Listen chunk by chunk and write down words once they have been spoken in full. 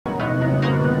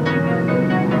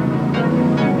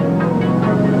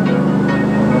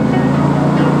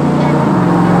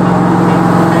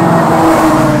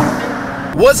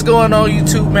What's going on,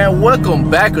 YouTube, man? Welcome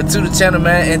back to the channel,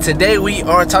 man. And today we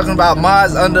are talking about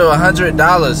mods under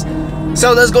 $100.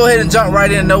 So let's go ahead and jump right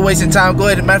in, no wasting time. Go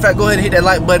ahead, matter of fact, go ahead and hit that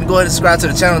like button, go ahead and subscribe to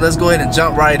the channel. Let's go ahead and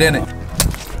jump right in it.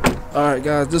 Alright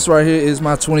guys, this right here is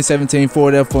my 2017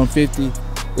 Ford F-150.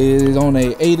 It is on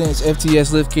a 8-inch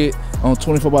FTS lift kit on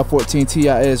 24x14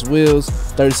 TIS wheels,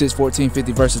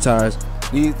 36-14-50 Versatires.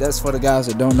 That's for the guys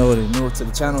that don't know, they're new to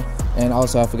the channel. And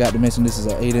also I forgot to mention this is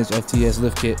an 8-inch FTS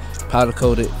lift kit, powder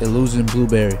coated Illusion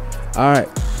Blueberry. Alright,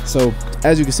 so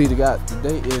as you can see,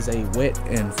 today is a wet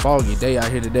and foggy day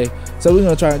out here today. So we're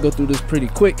gonna try and go through this pretty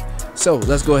quick. So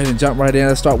let's go ahead and jump right in.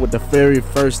 Let's start with the very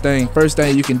first thing. First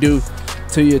thing you can do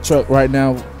to your truck right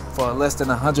now for less than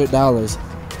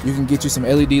 $100, you can get you some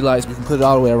LED lights. We can put it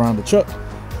all the way around the truck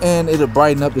and it'll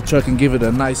brighten up the truck and give it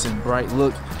a nice and bright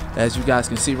look. As you guys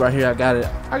can see right here, I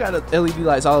got LED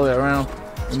lights all the way around.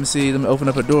 Let me see, let me open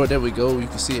up a door. There we go, you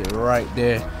can see it right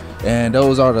there. And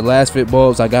those are the last fit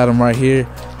bulbs. I got them right here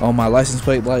on my license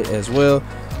plate light as well,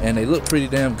 and they look pretty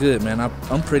damn good, man.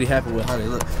 I'm pretty happy with how they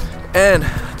look. And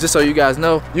just so you guys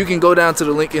know, you can go down to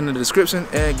the link in the description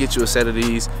and get you a set of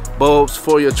these bulbs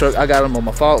for your truck. I got them on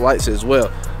my fog lights as well.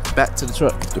 Back to the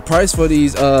truck. The price for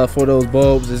these for those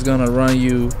bulbs is gonna run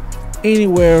you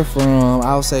anywhere from,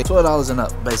 I'll say, $12 and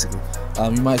up basically.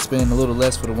 You might spend a little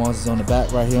less for the ones that's on the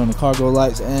back right here on the cargo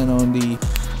lights and on the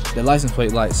license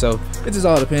plate lights. So it just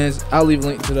all depends. I'll leave a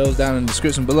link to those down in the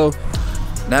description below.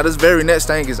 Now this very next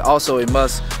thing is also a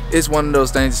must. It's one of those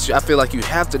things I feel like you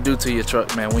have to do to your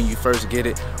truck, man, when you first get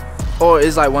it. Or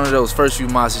it's like one of those first few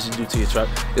mods that you do to your truck.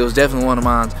 It was definitely one of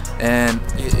mine, and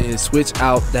it is switch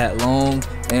out that long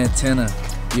antenna.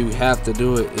 You have to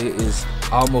do it. It is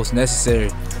almost necessary.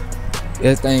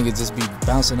 That thing could just be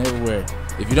bouncing everywhere.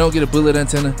 If you don't get a bullet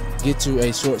antenna, get you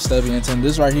a short stubby antenna.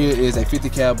 This right here is a 50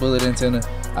 cal bullet antenna.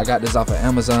 I got this off of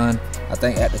Amazon. I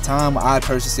think at the time I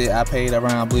purchased it, I paid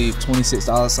around, I believe,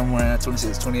 $26 somewhere in there,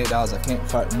 $26, $28. I can't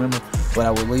quite remember, but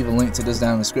I will leave a link to this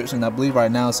down in the description. I believe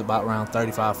right now it's about around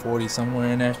 $35, $40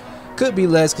 somewhere in there. Could be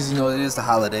less because, you know, it is the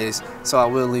holidays, so I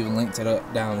will leave a link to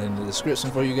that down in the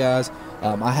description for you guys.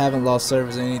 I haven't lost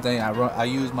service or anything. I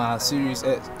use my Sirius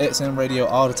XM radio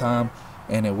all the time,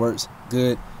 and it works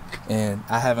good, and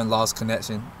I haven't lost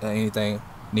connection or anything,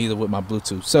 neither with my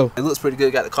Bluetooth. So it looks pretty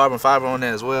good. Got the carbon fiber on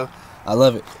there as well. I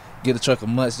love it. Give the truck a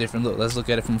much different look. Let's look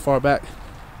at it from far back.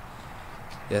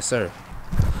 Yes sir.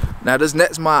 Now this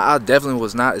next mod, I definitely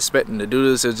was not expecting to do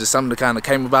this. It was just something that kind of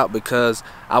came about because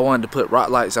I wanted to put rock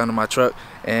lights under my truck,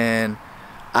 and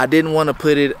I didn't want to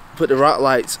put the rock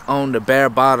lights on the bare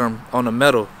bottom on the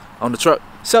metal on the truck.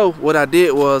 So what I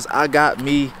did was I got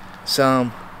me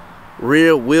some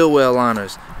rear wheel well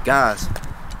liners. Guys,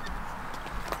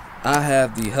 I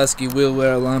have the Husky wheel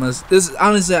well liners. This,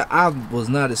 honestly, I was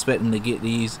not expecting to get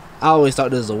these. I always thought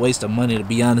this was a waste of money, to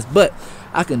be honest, but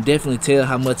I can definitely tell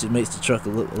how much it makes the truck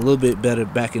look a little bit better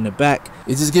back in the back.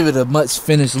 It just gives it a much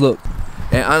finished look.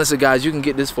 And honestly, guys, you can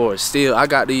get this for a steal. I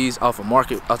got these off the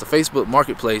Facebook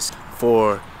Marketplace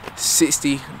for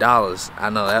 $60. I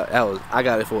know I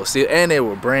got it for a steal, and they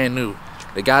were brand new.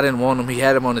 The guy didn't want them. He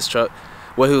had them on his truck.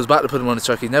 Well, he was about to put them on the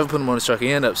truck. He never put them on the truck.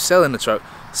 He ended up selling the truck.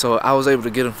 So I was able to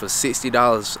get them for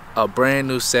 $60, a brand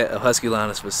new set of Husky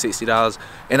liners for $60.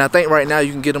 And I think right now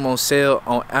you can get them on sale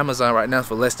on Amazon right now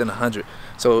for less than $100.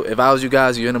 So if I was you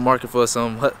guys, you're in the market for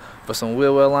some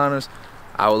wheel well liners,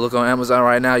 I would look on Amazon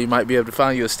right now. You might be able to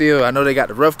find you a steal. I know they got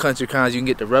the rough country kinds. You can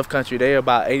get the rough country. They're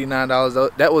about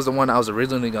 $89. That was the one I was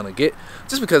originally gonna get,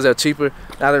 just because they're cheaper.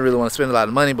 I didn't really want to spend a lot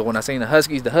of money, but when I seen the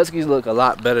Huskies look a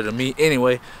lot better to me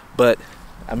anyway. But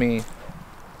I mean,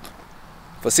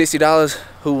 for $60,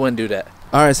 who wouldn't do that?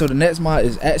 All right, so the next mod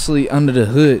is actually under the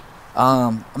hood.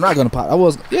 I'm not gonna pop.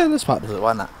 Let's pop the hood.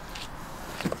 Why not?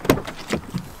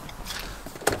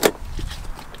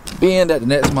 Being that the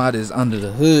next mod is under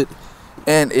the hood,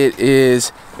 and it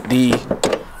is the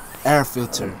air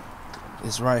filter.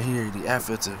 It's right here, the air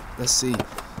filter. Let's see.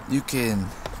 You can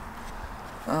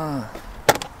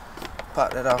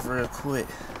pop that off real quick.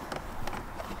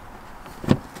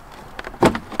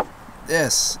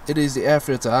 Yes, it is the air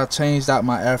filter. I changed out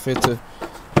my air filter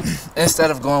instead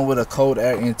of going with a cold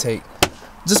air intake,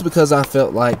 just because I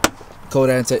felt like cold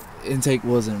air intake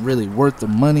wasn't really worth the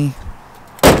money.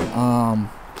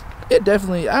 It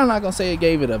definitely, I'm not gonna say it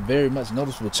gave it a very much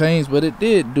noticeable change, but it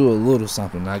did do a little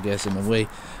something, I guess, in a way.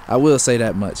 I will say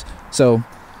that much. So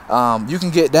you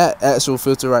can get that actual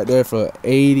filter right there for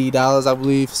 $80, I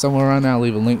believe, somewhere around there. I'll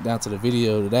leave a link down to the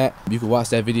video to that. You can watch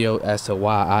that video as to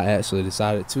why I actually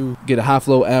decided to get a high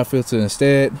flow air filter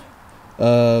instead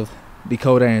of the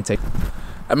cold air intake.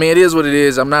 I mean, it is what it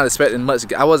is. I'm not expecting much.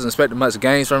 I wasn't expecting much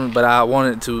gains from it, but I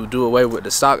wanted to do away with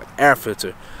the stock air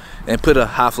filter and put a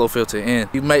high flow filter in.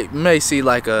 You may see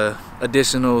like a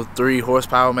additional 3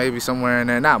 horsepower maybe somewhere in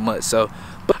there, not much. So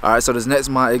all right, so this next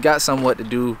mod, it got somewhat to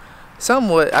do,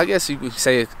 somewhat, I guess you could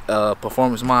say a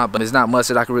performance mod, but it's not much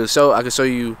that I can really show. I can show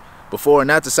you before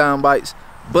and after sound bites.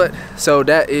 But so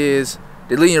that is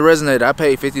deleting your resonator. I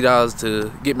paid $50 to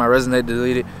get my resonator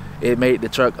deleted. It made the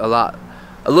truck a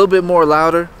little bit more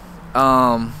louder.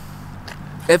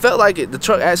 It felt like the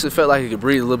truck actually felt like it could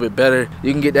breathe a little bit better.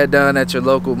 You can get that done at your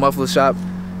local muffler shop,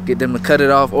 get them to cut it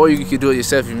off, or you can do it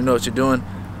yourself if you know what you're doing.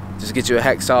 Just get you a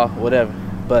hacksaw, whatever.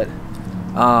 But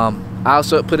I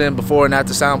also put in before and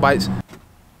after sound bites.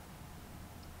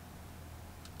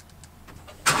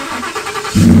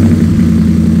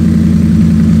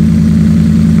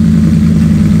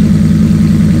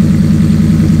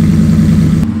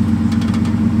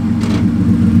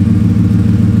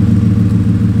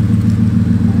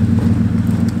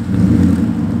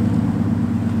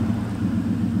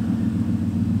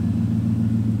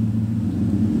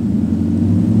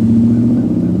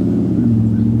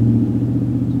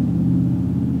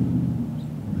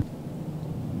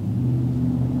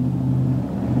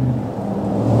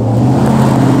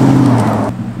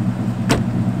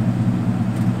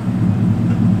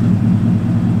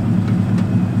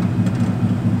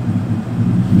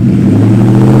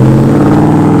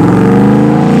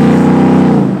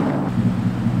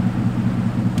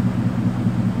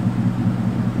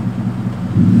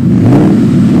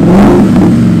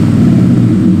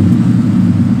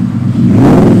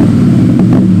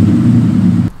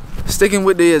 Sticking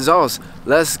with the exhaust,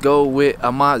 let's go with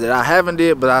a mod that I haven't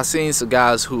did, but I've seen some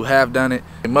guys who have done it.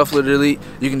 Muffler delete,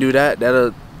 you can do that.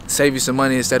 That'll save you some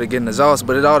money instead of getting exhaust,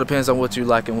 but it all depends on what you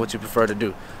like and what you prefer to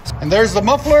do. And there's the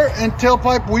muffler and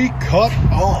tailpipe we cut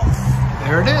off.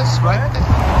 There it is, right there.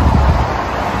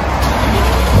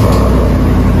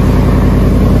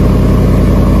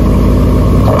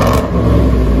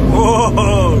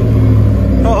 Whoa!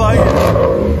 I like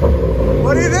it.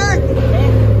 What do you think?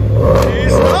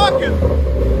 She's talking.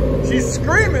 She's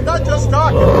screaming, not just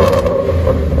talking.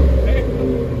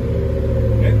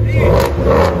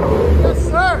 Yes,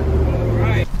 sir.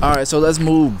 All right, so let's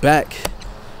move back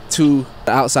to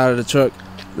the outside of the truck.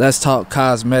 Let's talk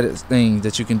cosmetic things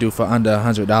that you can do for under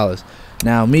 $100.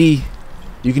 Now, you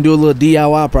can do a little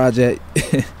DIY project.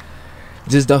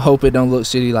 Just don't hope it don't look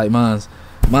shitty like mine's.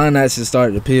 Mine actually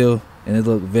started to peel and it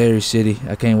looked very shitty.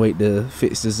 I can't wait to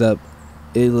fix this up.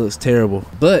 It looks terrible.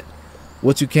 But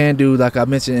what you can do, like I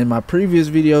mentioned in my previous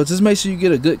video, just make sure you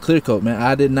get a good clear coat, man.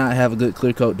 I did not have a good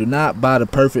clear coat. Do not buy the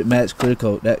perfect match clear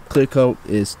coat. That clear coat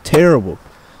is terrible.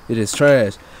 It is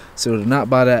trash. So do not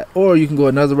buy that. Or you can go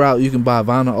another route. You can buy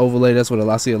vinyl overlay. That's what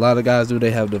I see a lot of guys do.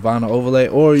 They have the vinyl overlay.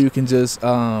 Or you can just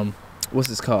what's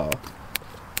this called?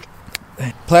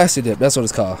 Plasti dip. That's what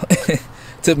it's called.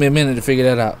 Took me a minute to figure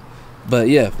that out. But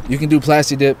yeah, you can do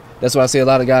plasti dip. That's what I see a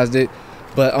lot of guys did.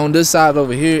 But on this side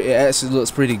over here, it actually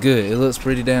looks pretty good. It looks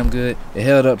pretty damn good. It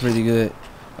held up pretty good,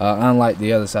 unlike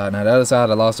the other side. Now, the other side,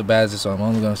 I lost the badges, so I'm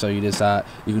only going to show you this side.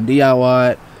 You can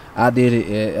DIY it. I did it.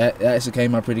 It actually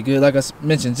came out pretty good. Like I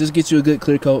mentioned, just get you a good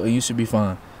clear coat, and you should be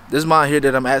fine. This mod here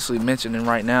that I'm actually mentioning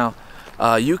right now,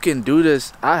 you can do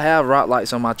this. I have rock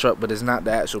lights on my truck, but it's not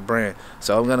the actual brand.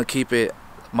 So I'm going to keep it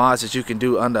mods that you can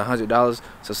do under $100.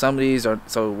 So some of these are,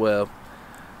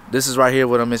 this is right here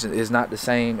what I mentioned is not the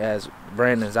same as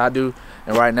Brandon's I do,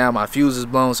 and right now my fuse is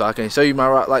blown, so I can't show you my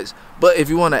rock lights. But if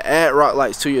you want to add rock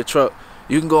lights to your truck,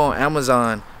 you can go on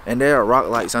Amazon and there are rock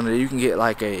lights under there. You can get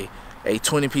like a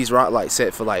 20-piece rock light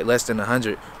set for like less than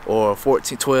 100, or a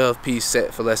 12-piece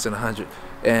set for less than 100,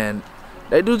 and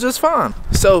they do just fine.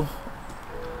 So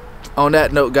on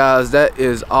that note, guys, that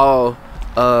is all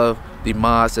of the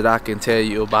mods that I can tell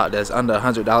you about that's under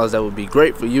 $100 that would be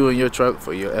great for you and your truck,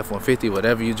 for your F-150,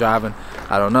 whatever you're driving.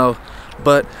 I don't know,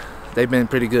 but they've been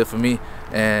pretty good for me.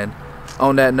 And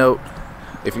on that note,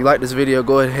 if you like this video,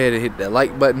 go ahead and hit that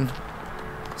like button.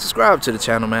 Subscribe to the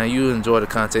channel, man. You enjoy the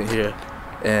content here,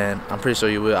 and I'm pretty sure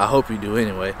you will. I hope you do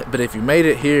anyway. But if you made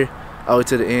it here all the way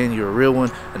to the end, you're a real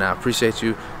one, and I appreciate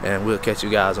you, and we'll catch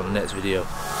you guys on the next video.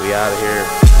 We out of here.